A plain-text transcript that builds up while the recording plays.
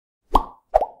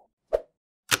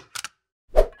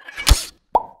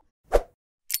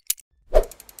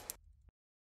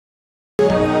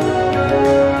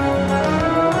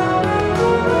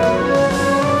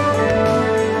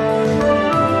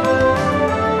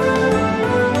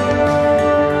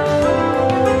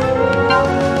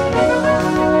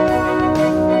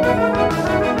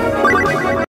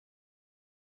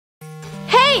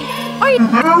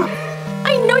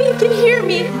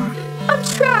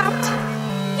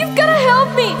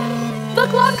help me! The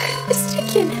clock is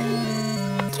ticking.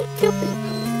 I can't feel it.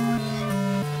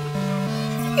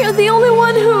 You're the only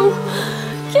one who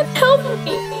can help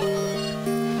me.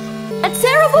 A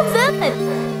terrible villain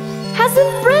has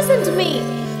imprisoned me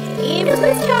in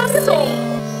this castle.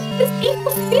 This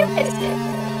evil spirit,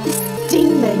 this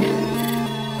demon.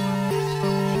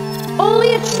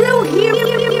 Only a true hero.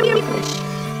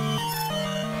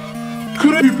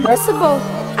 Could it be Possible.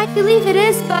 I believe it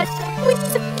is, but we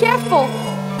need to be careful.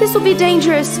 This will be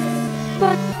dangerous.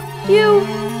 But you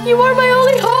are my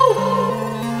only hope.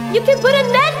 You can put an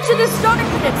end to this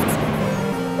darkness.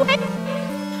 Wait,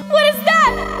 what is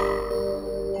that?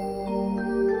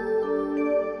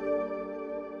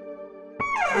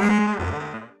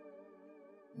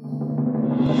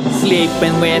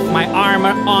 Sleeping with my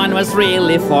armor on was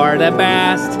really for the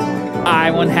best.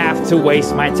 I won't have to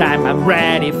waste my time, I'm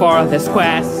ready for this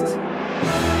quest.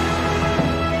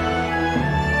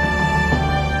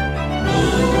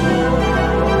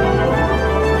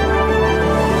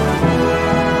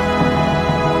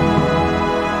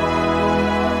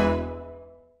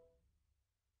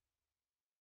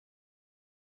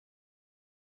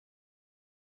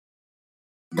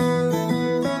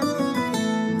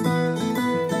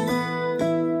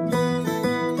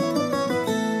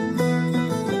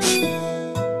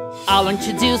 I'll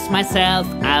introduce myself,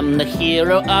 I'm the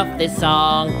hero of this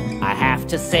song. I have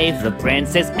to save the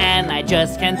princess and I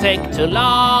just can't take too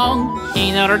long.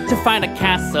 In order to find a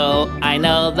castle, I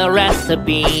know the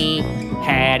recipe.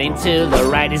 Heading to the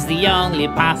right is the only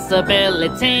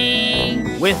possibility.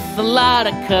 With a lot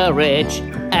of courage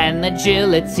and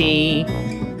agility,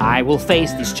 I will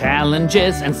face these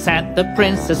challenges and set the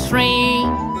princess free.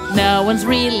 No one's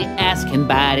really asking,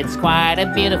 but it's quite a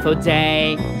beautiful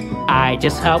day. I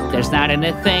just hope there's not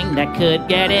anything that could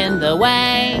get in the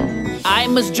way. I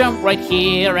must jump right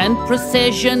here and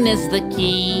precision is the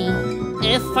key.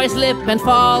 If I slip and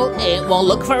fall, it won't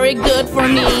look very good for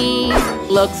me.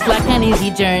 Looks like an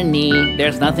easy journey,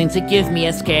 there's nothing to give me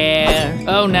a scare.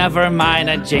 Oh, never mind,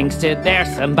 I jinxed it,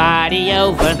 there's somebody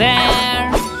over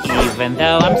there. Even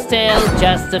though I'm still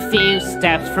just a few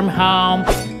steps from home,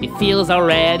 it feels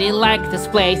already like this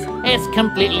place is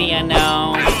completely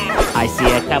unknown. I see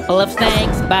a couple of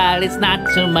snakes, but it's not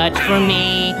too much for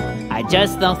me. I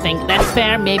just don't think that's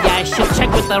fair, maybe I should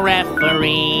check with the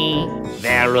referee.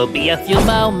 There will be a few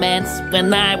moments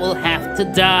when I will have to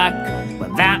duck,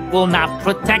 but that will not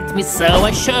protect me, so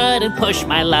I shouldn't push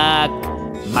my luck.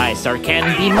 My sword can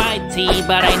be mighty,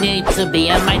 but I need to be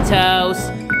on my toes.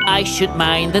 I should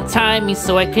mind the timing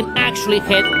so I can actually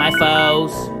hit my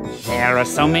foes. There are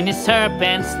so many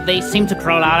serpents, they seem to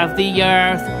crawl out of the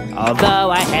earth. Although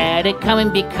I had it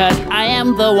coming because I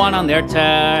am the one on their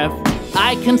turf.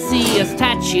 I can see a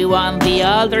statue on the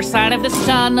other side of this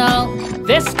tunnel.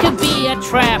 This could be a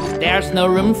trap, there's no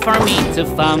room for me to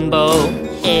fumble.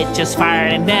 It just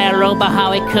fired an arrow, but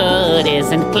how it could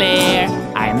isn't clear.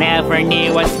 I never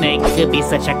knew a snake could be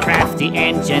such a crafty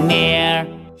engineer.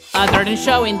 Other than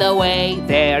showing the way,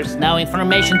 there's no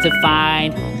information to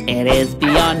find. It is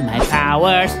beyond my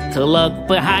powers to look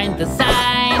behind the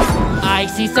sign. I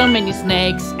see so many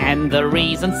snakes and the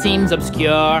reason seems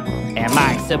obscure. Am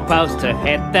I supposed to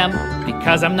hit them?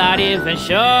 Because I'm not even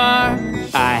sure.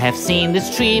 I have seen this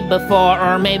tree before,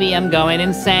 or maybe I'm going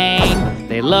insane.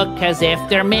 They look as if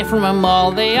they're made from a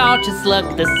mold, they all just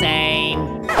look the same.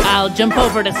 I'll jump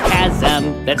over this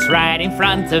chasm that's right in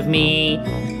front of me,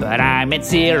 but I'm at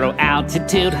 0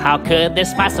 altitude, how could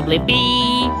this possibly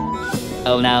be?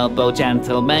 Oh noble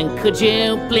gentleman, could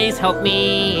you please help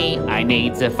me? I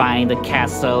need to find a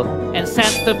castle and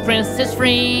set the princess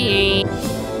free.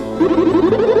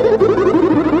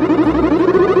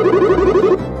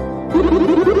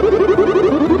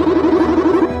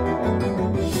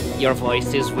 Your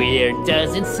voice is weird,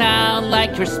 doesn't sound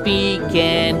like you're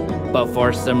speaking, but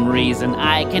for some reason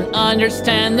I can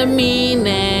understand the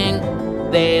meaning.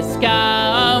 This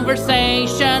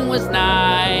conversation was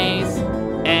nice,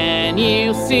 and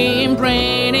you seem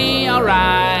pretty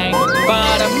alright.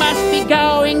 But I must be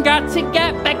going, got to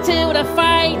get back to the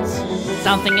fight.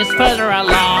 Something is further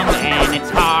along, and it's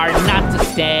hard not to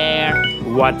stare.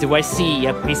 What do I see?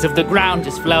 A piece of the ground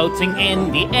just floating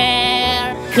in the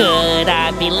air. Could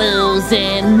I be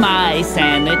losing my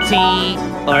sanity?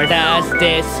 Or does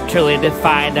this truly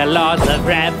defy the laws of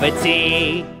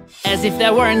gravity? As if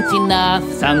there weren't enough,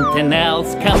 something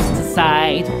else comes to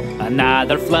sight.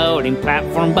 Another floating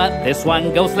platform, but this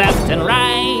one goes left and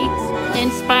right. In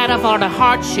spite of all the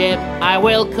hardship, I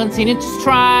will continue to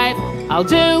strive. I'll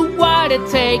do what it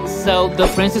takes so the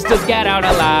princess does get out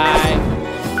alive.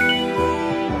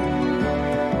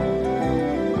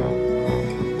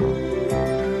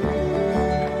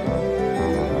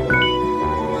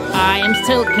 I am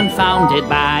still confounded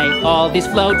by all these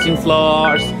floating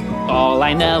floors. All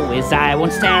I know is I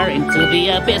won't stare into the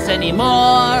abyss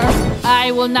anymore.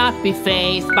 I will not be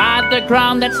faced by the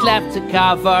ground that's left to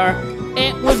cover.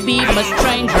 It would be much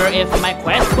stranger if my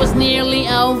quest was nearly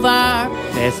over.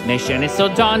 This mission is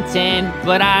so daunting,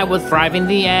 but I will thrive in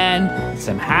the end.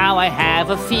 Somehow I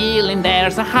have a feeling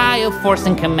there's a higher force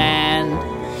in command.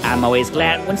 I'm always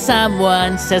glad when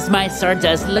someone says my sword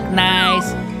does look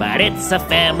nice, but it's a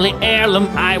family heirloom,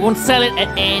 I won't sell it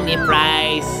at any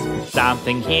price.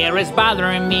 Something here is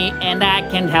bothering me and I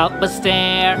can't help but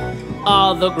stare.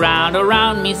 All the ground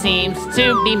around me seems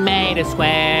to be made of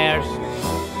squares.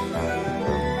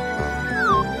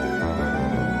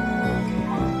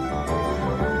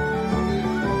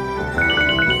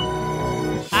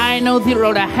 I know the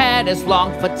road ahead is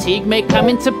long, fatigue may come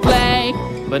into play,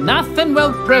 but nothing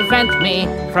will prevent me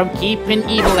from keeping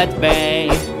evil at bay.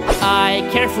 I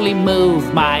carefully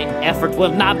move, my effort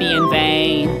will not be in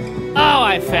vain. Oh,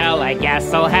 I fell, I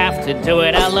guess I'll have to do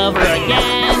it all over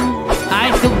again.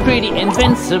 I feel pretty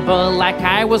invincible, like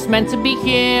I was meant to be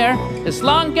here. As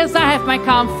long as I have my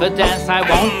confidence, I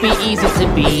won't be easy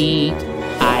to beat.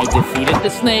 I defeated the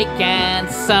snake and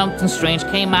something strange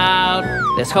came out.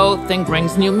 This whole thing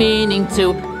brings new meaning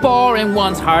to pouring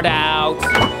one's heart out.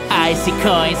 I see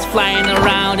coins flying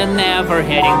around and never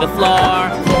hitting the floor.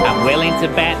 I'm willing to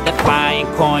bet that flying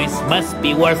coins must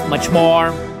be worth much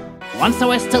more. Once I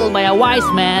was told by a wise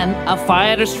man, a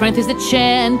fighter's strength is the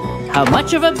chin. How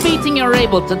much of a beating you're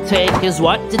able to take is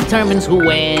what determines who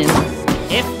wins.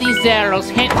 If these arrows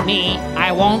hit me,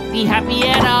 I won't be happy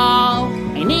at all.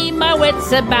 I need my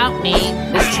wits about me,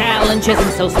 this challenge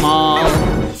isn't so small.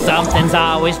 Something's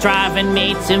always driving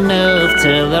me to move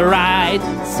to the right,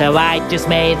 so I just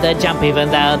made the jump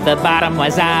even though the bottom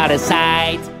was out of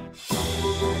sight.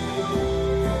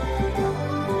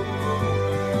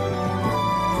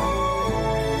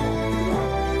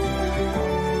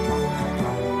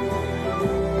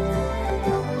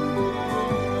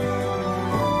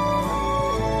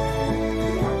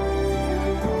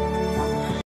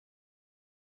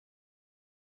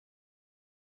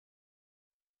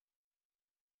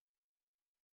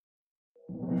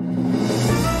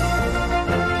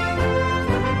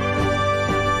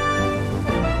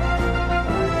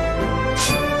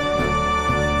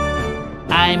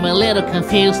 I'm a little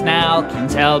confused now, can't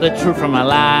tell the truth from a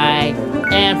lie.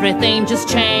 Everything just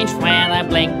changed when I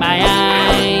blinked my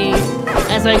eyes.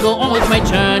 As I go on with my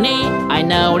journey, I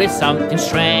notice something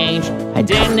strange. I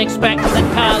didn't expect the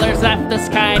colors of the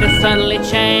sky to suddenly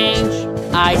change.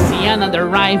 I see another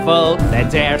rival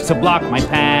that dares to block my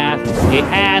path. It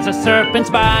has a serpent's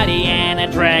body and a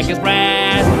dragon's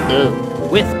breath.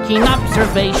 With keen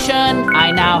observation,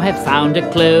 I now have found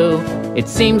a clue. It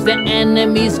seems the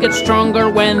enemies get stronger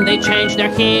when they change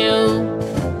their hue.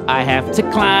 I have to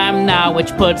climb now,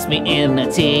 which puts me in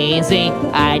a tizzy.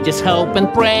 I just hope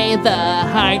and pray the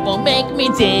height won't make me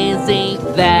dizzy.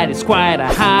 That is quite a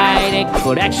height, it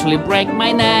could actually break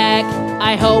my neck.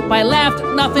 I hope I left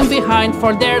nothing behind,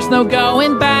 for there's no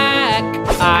going back.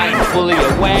 I'm fully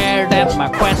aware that my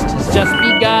quest has just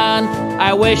begun.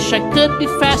 I wish I could be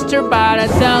faster, but I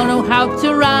don't know how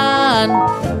to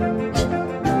run.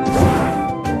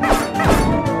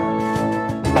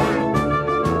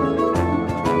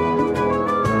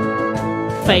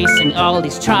 Facing all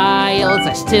these trials,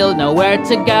 I still know where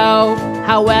to go.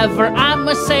 However, I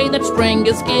must say that spring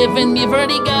is giving me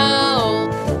vertigo.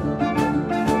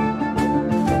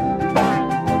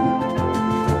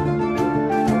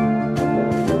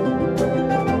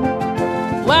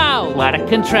 Wow, what a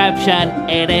contraption,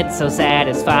 and it's so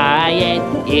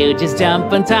satisfying. You just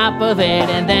jump on top of it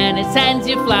and then it sends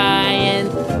you flying.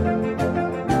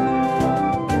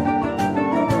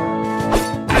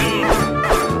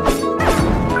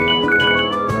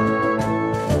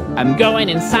 I'm going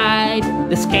inside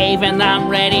this cave and I'm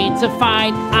ready to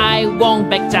fight. I won't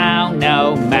back down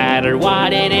no matter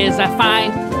what it is I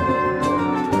find.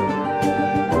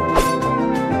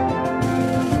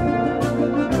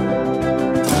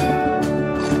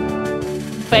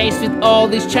 Faced with all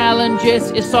these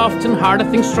challenges, it's often hard to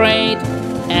think straight.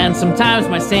 And sometimes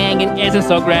my singing isn't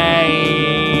so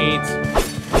great.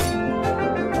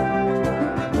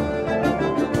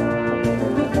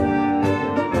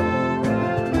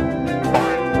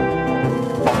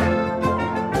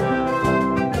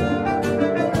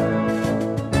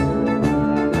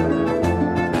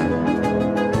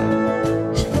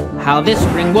 How this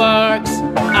spring works,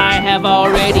 I have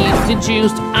already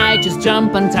deduced. I just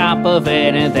jump on top of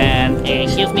it and then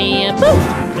it gives me a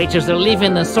boost. Creatures are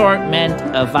leaving an assortment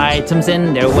of items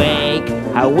in their wake.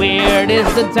 How weird is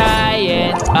the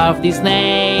diet of these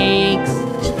snakes?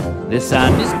 The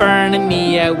sun is burning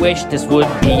me, I wish this would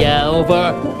be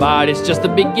over. But it's just the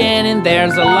beginning,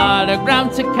 there's a lot of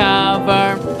ground to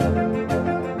cover.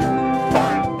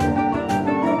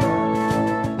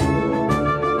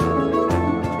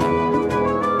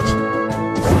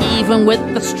 Even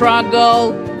with the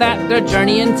struggle that their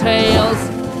journey entails,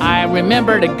 I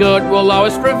remember the good will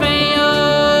always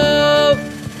prevail.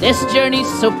 This journey's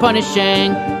so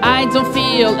punishing, I don't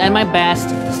feel at my best.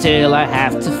 Still I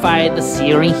have to fight the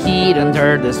searing heat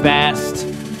under this vest.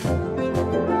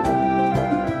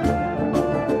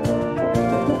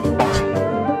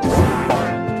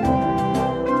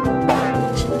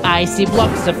 I see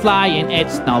blocks are flying,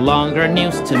 it's no longer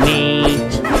news to me.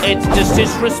 It's just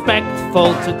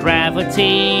disrespectful to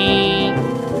gravity.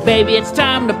 Baby, it's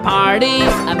time to party,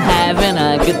 I'm having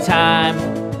a good time.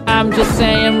 I'm just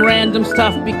saying random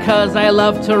stuff because I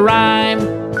love to rhyme.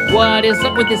 What is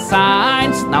up with the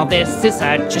signs? Now this is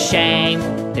such a shame.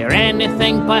 They're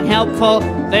anything but helpful,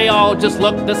 they all just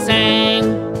look the same.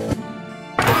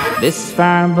 This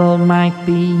fireball might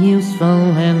be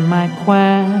useful in my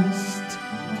quest.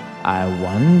 I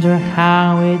wonder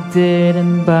how it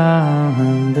didn't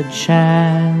burn the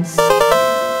chest.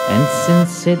 And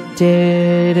since it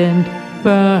didn't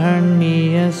burn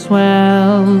me as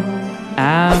well,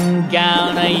 I'm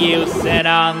gonna use it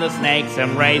on the snakes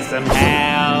and raise some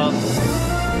hell.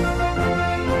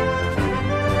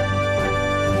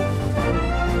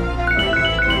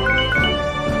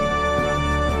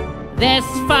 This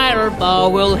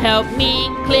fireball will help me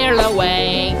clear the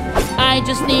way. I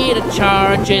just need to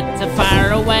charge it to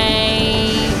fire away.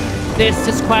 This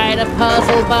is quite a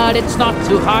puzzle, but it's not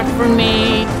too hard for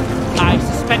me. I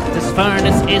suspect this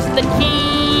furnace is the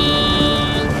key.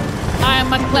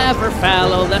 I'm a clever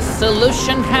fellow, the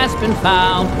solution has been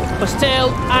found. But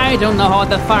still, I don't know how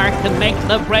the fire can make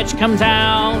the bridge come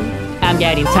down. I'm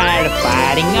getting tired of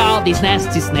fighting all these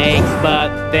nasty snakes,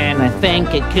 but then I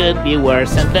think it could be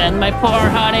worse, and then my poor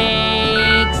heart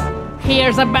aches.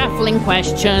 Here's a baffling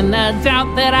question, a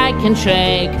doubt that I can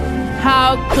shake.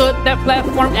 How could that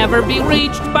platform ever be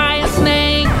reached by a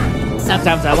snake?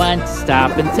 Sometimes I want to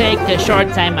stop and take a short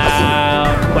time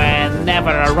out whenever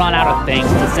I run out of things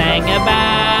to sing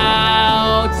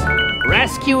about.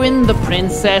 Rescuing the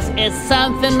princess is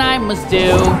something I must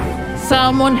do.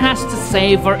 Someone has to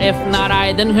save her, if not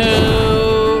I, then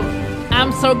who?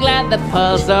 I'm so glad the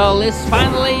puzzle is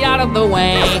finally out of the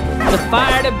way. The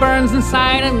fire that burns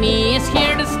inside of me is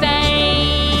here to stay.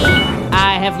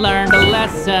 I have learned a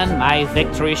lesson, my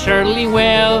victory surely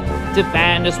will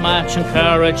depend as much on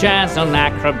courage as on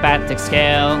acrobatic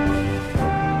skill.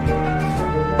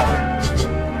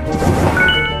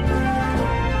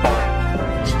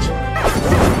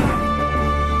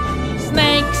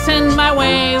 Snakes in my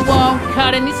way won't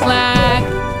cut any slack.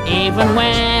 Even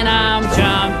when I'm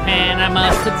jumping, I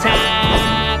must attack.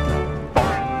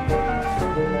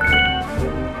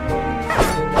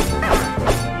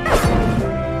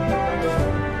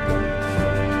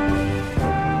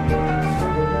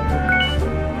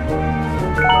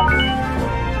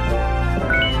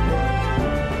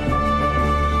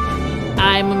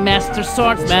 I'm a master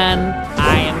swordsman,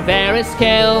 I am very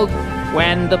skilled.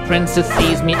 When the princess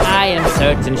sees me, I am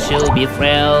certain she'll be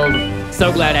thrilled.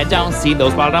 So glad I don't see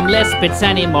those bottomless pits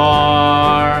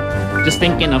anymore. Just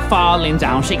thinking of falling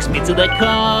down shakes me to the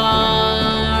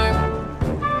core.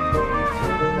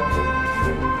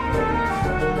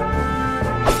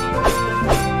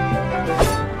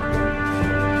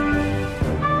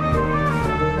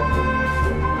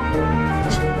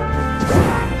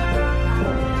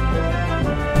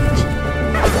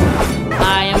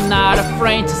 Not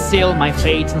afraid to seal my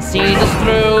fate and see this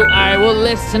through. I will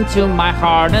listen to my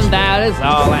heart, and that is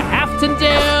all I have to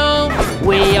do.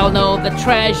 We all know the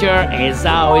treasure is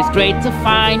always great to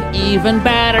find, even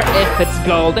better if it's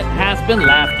gold that has been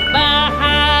left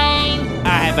behind.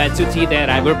 I have a duty that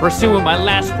I will pursue in my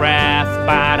last breath,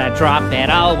 but I drop it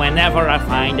all whenever I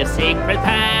find a secret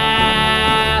path.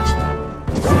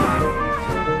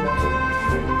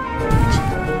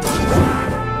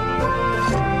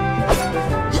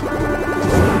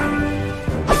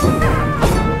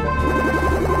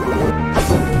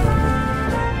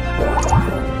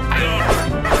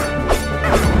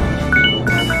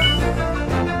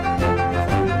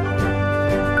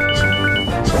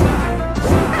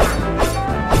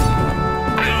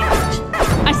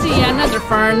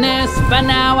 Furnace, but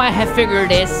now I have figured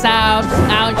this out.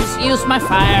 I'll just use my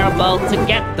fireball to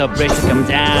get the bridge to come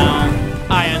down.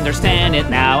 I understand it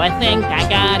now, I think I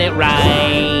got it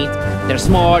right. There's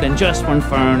more than just one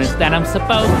furnace that I'm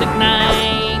supposed to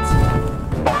ignite.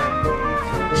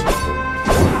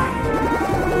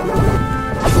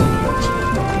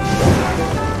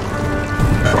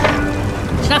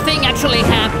 Nothing actually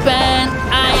happened.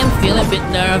 I am feeling a bit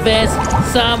nervous.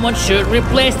 Someone should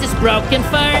replace this broken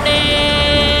furnace.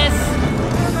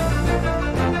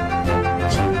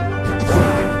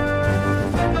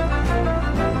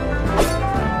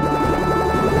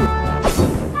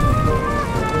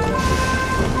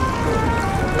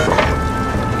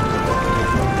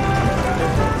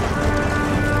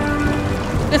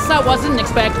 This I wasn't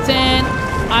expecting.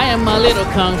 I am a little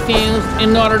confused.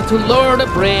 In order to lower the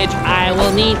bridge, I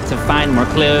will need to find more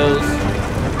clues.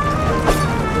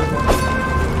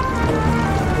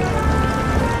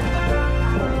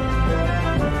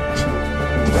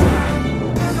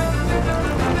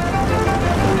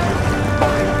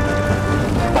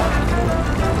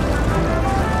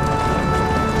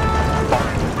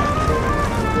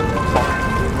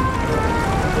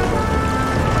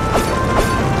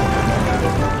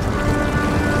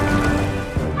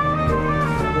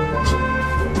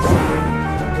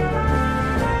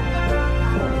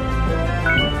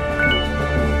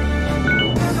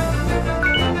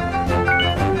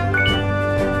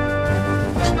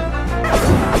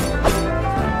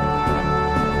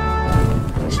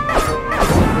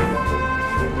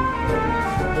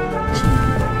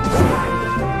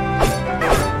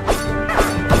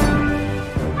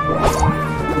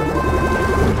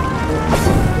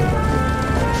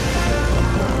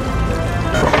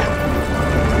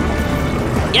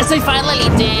 Yes, I finally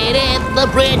did it. The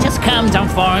bridge has come down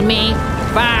for me.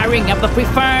 Firing up the three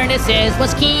furnaces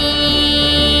was key.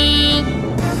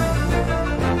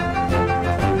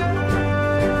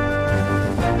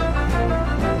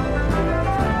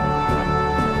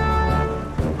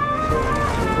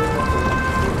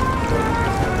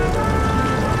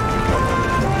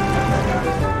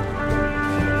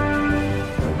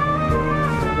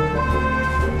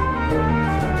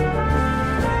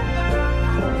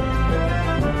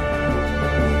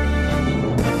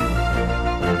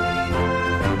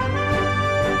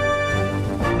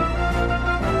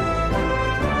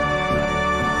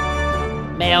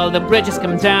 May all the bridges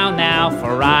come down now,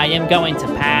 for I am going to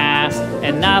pass,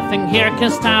 and nothing here can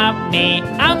stop me.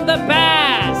 I'm the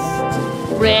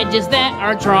best! Bridges that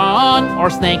are drawn,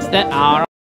 or snakes that are...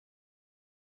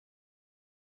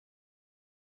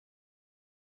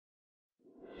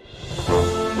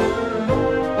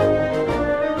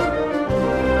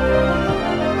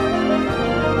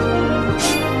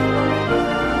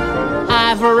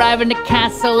 I've arrived in the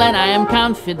castle and I am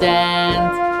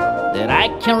confident that I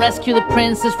can rescue the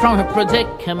princess from her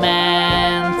predicament.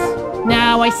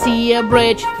 Now I see a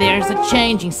bridge, there's a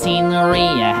changing scenery.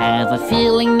 I have a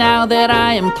feeling now that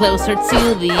I am closer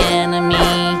to the enemy.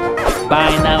 By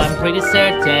now I'm pretty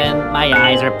certain my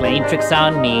eyes are playing tricks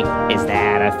on me. Is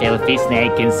that a filthy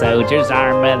snake in soldier's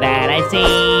armor that I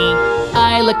see?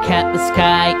 I look at the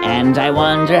sky and I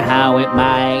wonder how it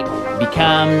might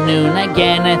become noon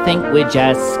again. I think we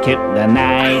just skipped the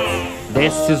night.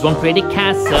 This is one pretty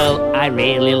castle, I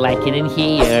really like it in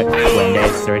here. When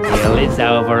this ordeal is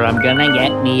over, I'm gonna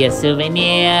get me a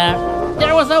souvenir.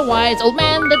 There was a wise old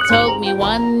man that told me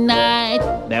one night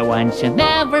that one should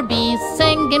never be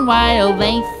singing while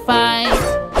they fight.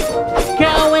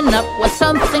 Growing up was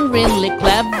something really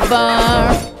clever.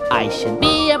 I should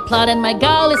be applauded, my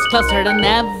goal is closer than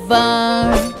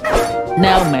ever.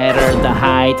 No matter the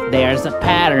height, there's a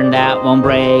pattern that won't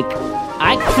break.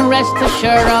 I can rest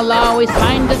assured I'll always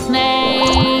find the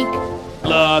snake.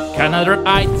 Look, another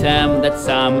item that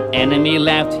some enemy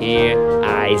left here.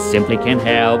 I simply can't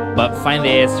help but find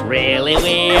this really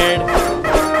weird.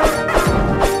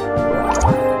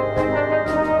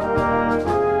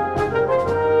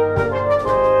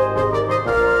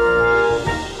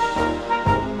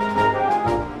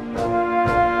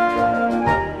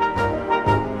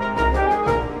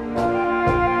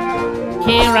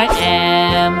 Here I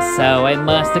am, so I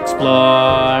must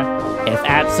explore. If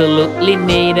absolutely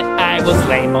needed, I will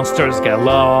slay monsters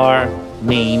galore.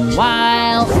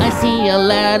 Meanwhile, I see a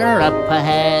ladder up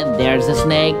ahead. There's a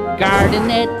snake guarding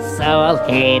it, so I'll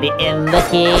hit it in the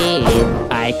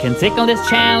head. I can tickle this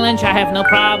challenge, I have no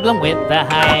problem with the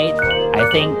height. I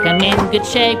think I'm in good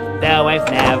shape, though I've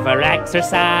never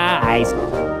exercised.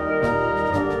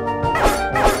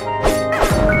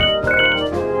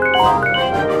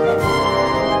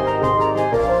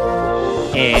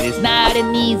 It is not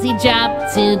an easy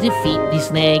job to defeat these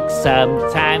snakes.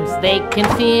 Sometimes they can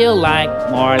feel like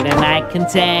more than I can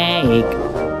take.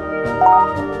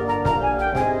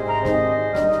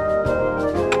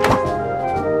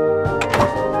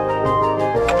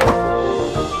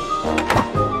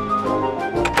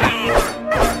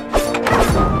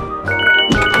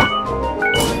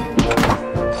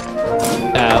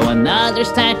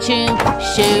 statue,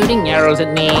 shooting arrows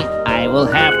at me. I will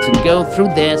have to go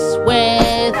through this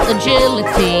with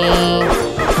agility.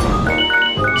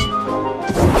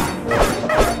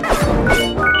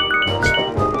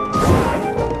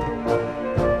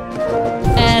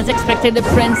 As expected, the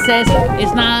princess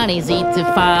is not easy to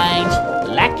find.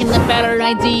 Lacking a better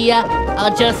idea,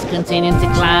 I'll just continue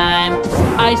to climb.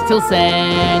 I still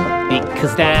sing,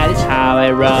 because that is how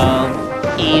I roam,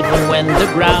 even when the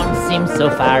ground seems so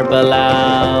far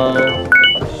below.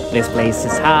 This place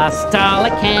is hostile, I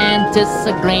can't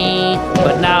disagree,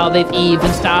 but now they've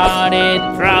even started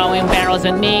throwing barrels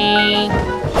at me.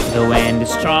 The wind is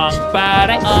strong, but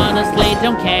I honestly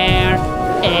don't care.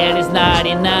 It is not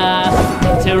enough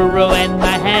to ruin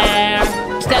my hair.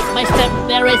 Step by step,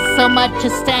 there is so much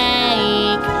at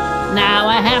stake. Now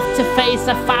I have to face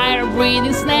a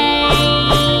fire-breathing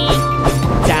snake.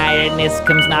 Tiredness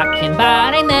comes knocking,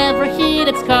 but I never heed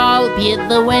its call. Be it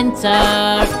the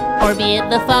winter, or be it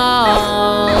the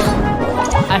fall.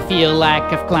 I feel like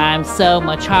I've climbed so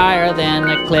much higher than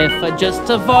a cliff. I just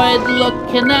avoid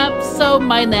looking up so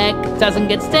my neck doesn't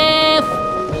get stiff.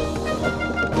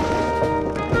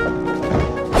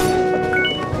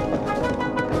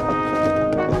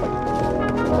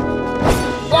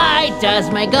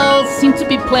 Does my goal seem to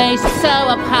be placed so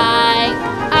up high?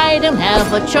 I don't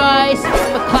have a choice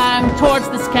but climb towards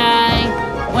the sky.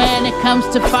 When it comes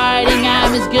to fighting,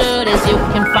 I'm as good as you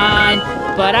can find.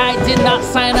 But I did not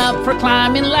sign up for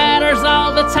climbing ladders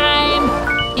all the time.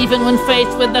 Even when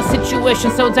faced with a situation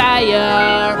so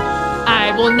dire,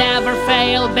 I will never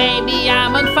fail, baby,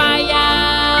 I'm on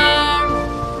fire.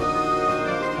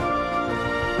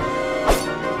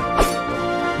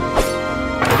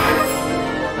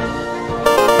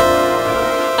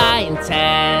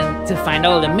 To find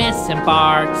all the missing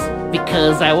parts,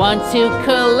 because I want to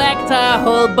collect a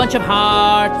whole bunch of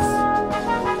hearts.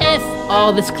 If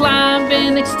all this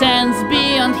climbing extends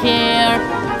beyond here,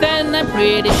 then I'm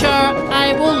pretty sure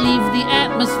I will leave the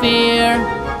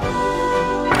atmosphere.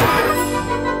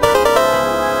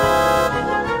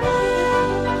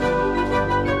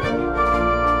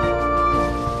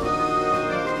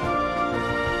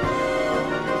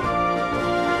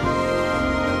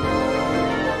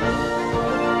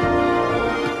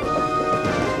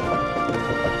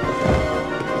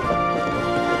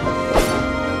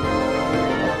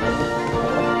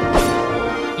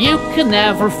 You could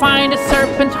never find a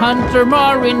serpent hunter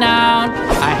more renowned.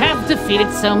 I have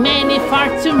defeated so many, far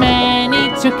too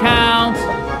many to count.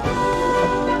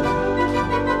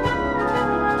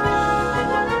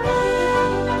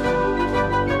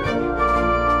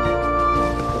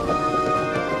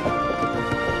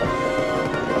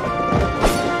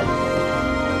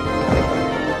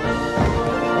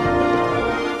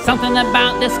 Something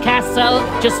about this castle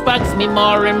just bugs me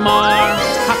more and more.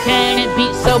 How can it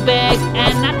be so big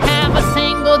and not have a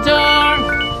single door?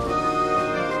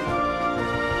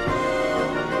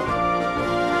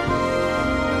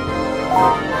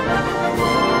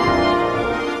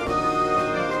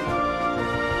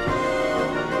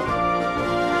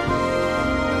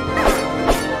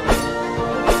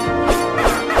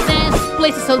 This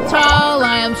place is so tall,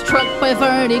 I am struck by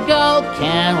vertigo.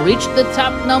 Can't reach the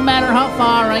top no matter how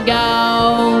far I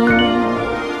go.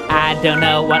 I don't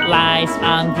know what lies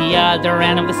on the other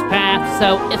end of this path,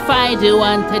 so if I do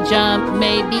want to jump,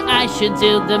 maybe I should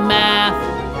do the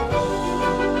math.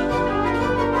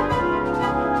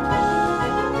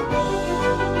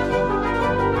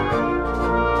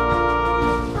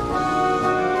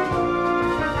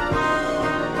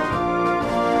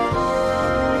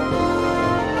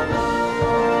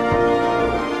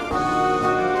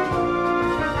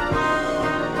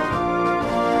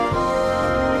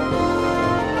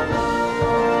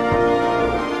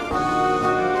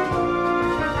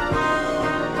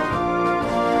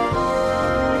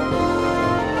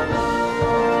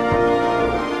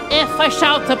 If I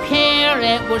shout up here,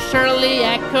 it will surely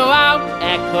echo out,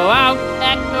 echo out,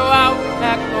 echo out,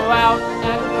 echo out,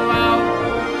 echo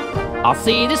out. I'll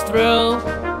see this through,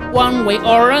 one way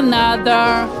or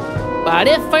another. But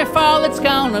if I fall, it's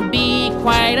gonna be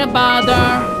quite a bother.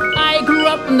 I grew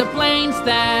up in the plains,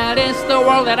 that is the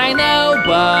world that I know.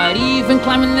 But even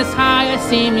climbing this high, I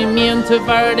seem immune to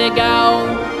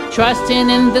vertigo. Trusting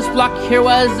in this block here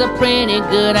was a pretty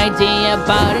good idea,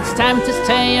 but it's time to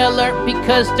stay alert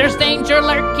because there's danger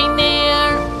lurking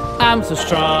near. I'm so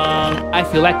strong, I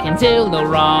feel I can do no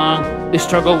wrong. This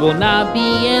struggle will not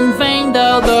be in vain,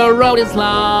 though the road is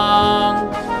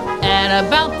long. And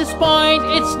about this point,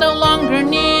 it's no longer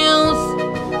news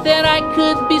that I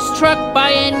could be struck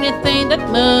by anything that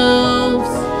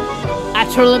moves. I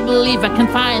truly believe I can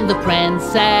find the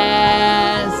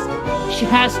princess. She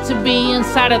has to be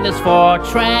inside of this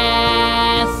fortress.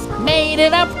 Made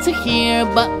it up to here,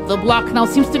 but the block now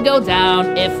seems to go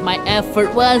down. If my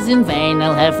effort was in vain,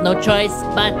 I'll have no choice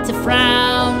but to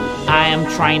frown. I am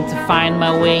trying to find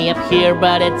my way up here,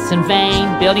 but it's in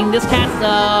vain. Building this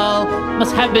castle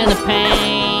must have been a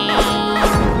pain.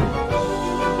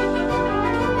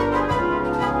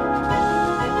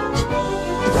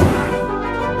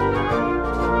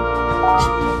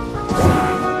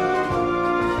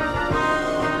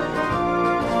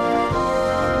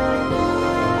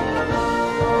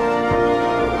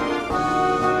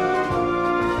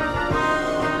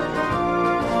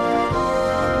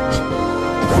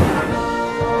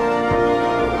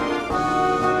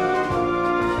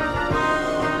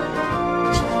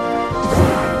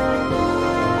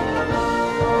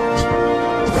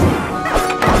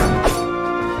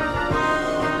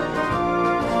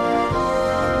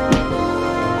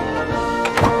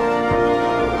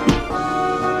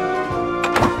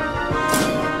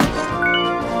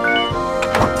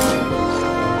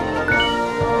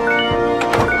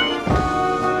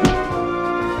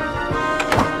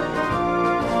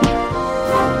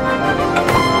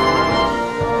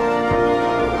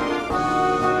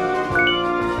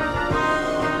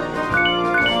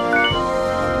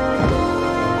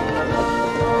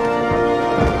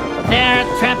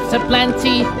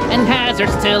 Plenty and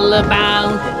hazards still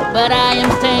abound, but I am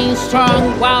staying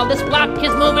strong while this block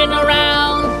is moving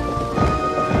around.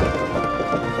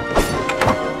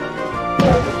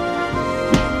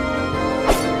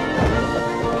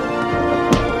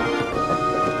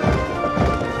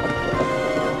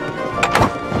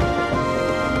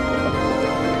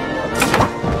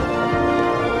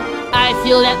 I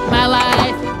feel that my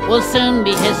life will soon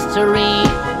be history,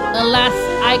 unless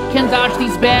I can dodge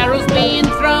these barrels being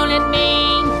thrown at me.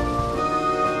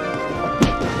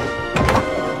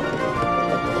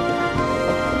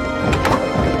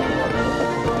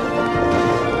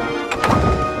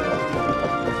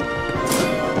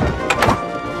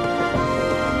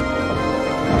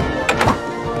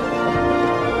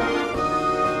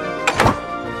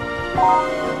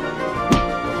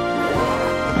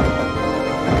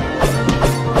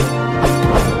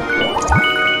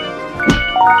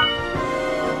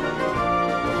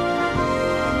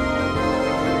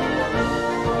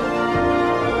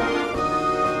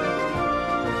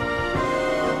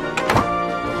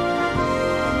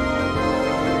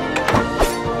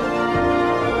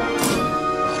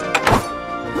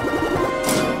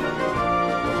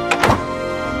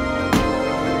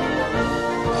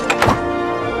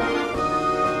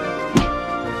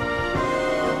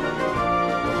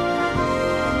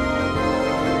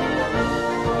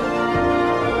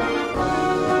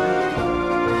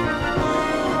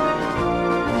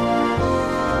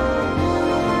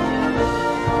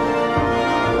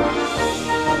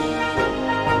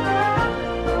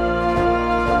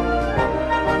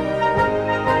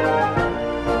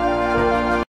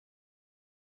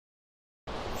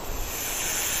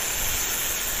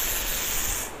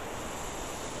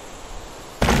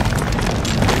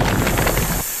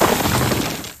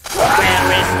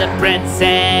 The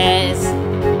princess,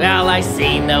 well, I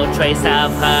see no trace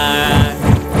of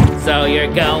her. So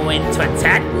you're going to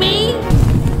attack me?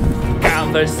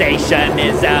 Conversation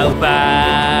is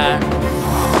over.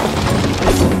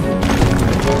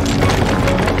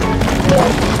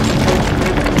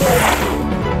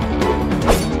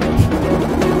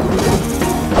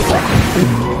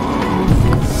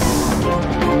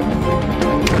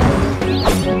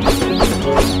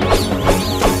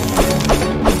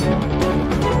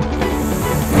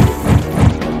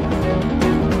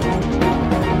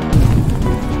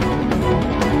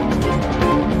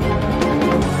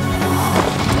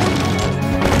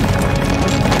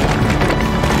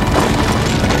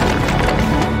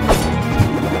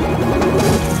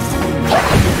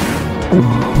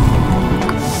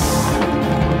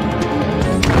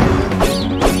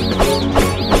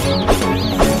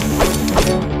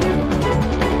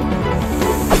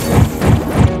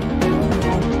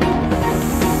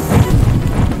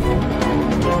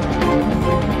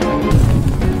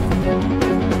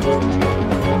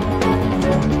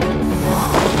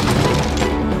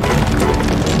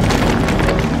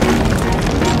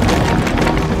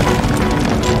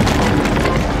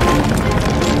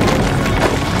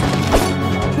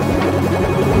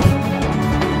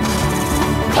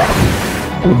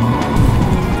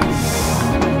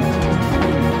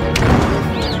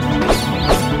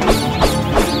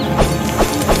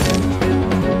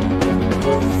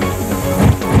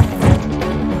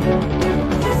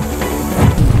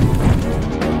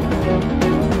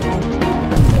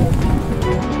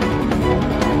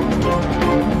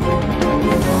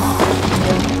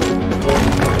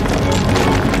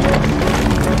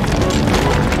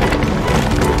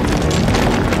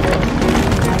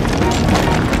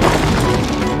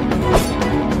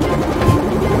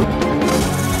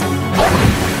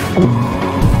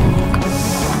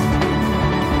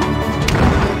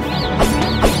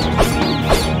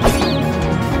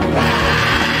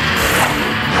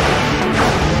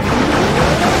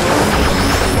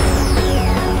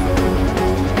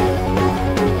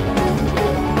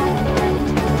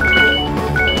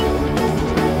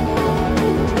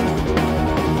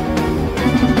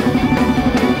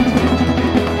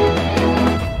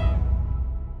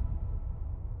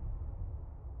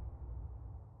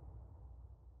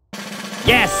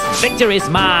 Yes, victory is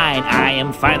mine. I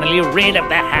am finally rid of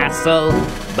the hassle.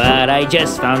 But I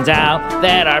just found out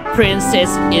that our princess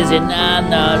is in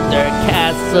another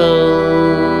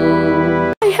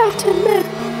castle. I have to admit,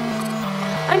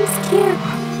 I'm scared.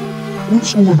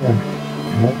 What's going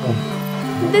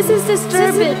on? This is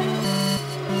disturbing.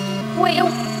 Wait.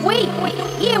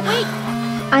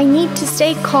 I need to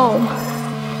stay calm.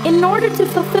 In order to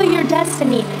fulfill your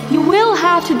destiny, you will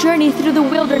have to journey through the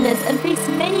wilderness and face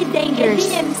many dangers.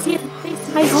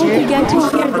 I hope you get to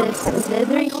hear this.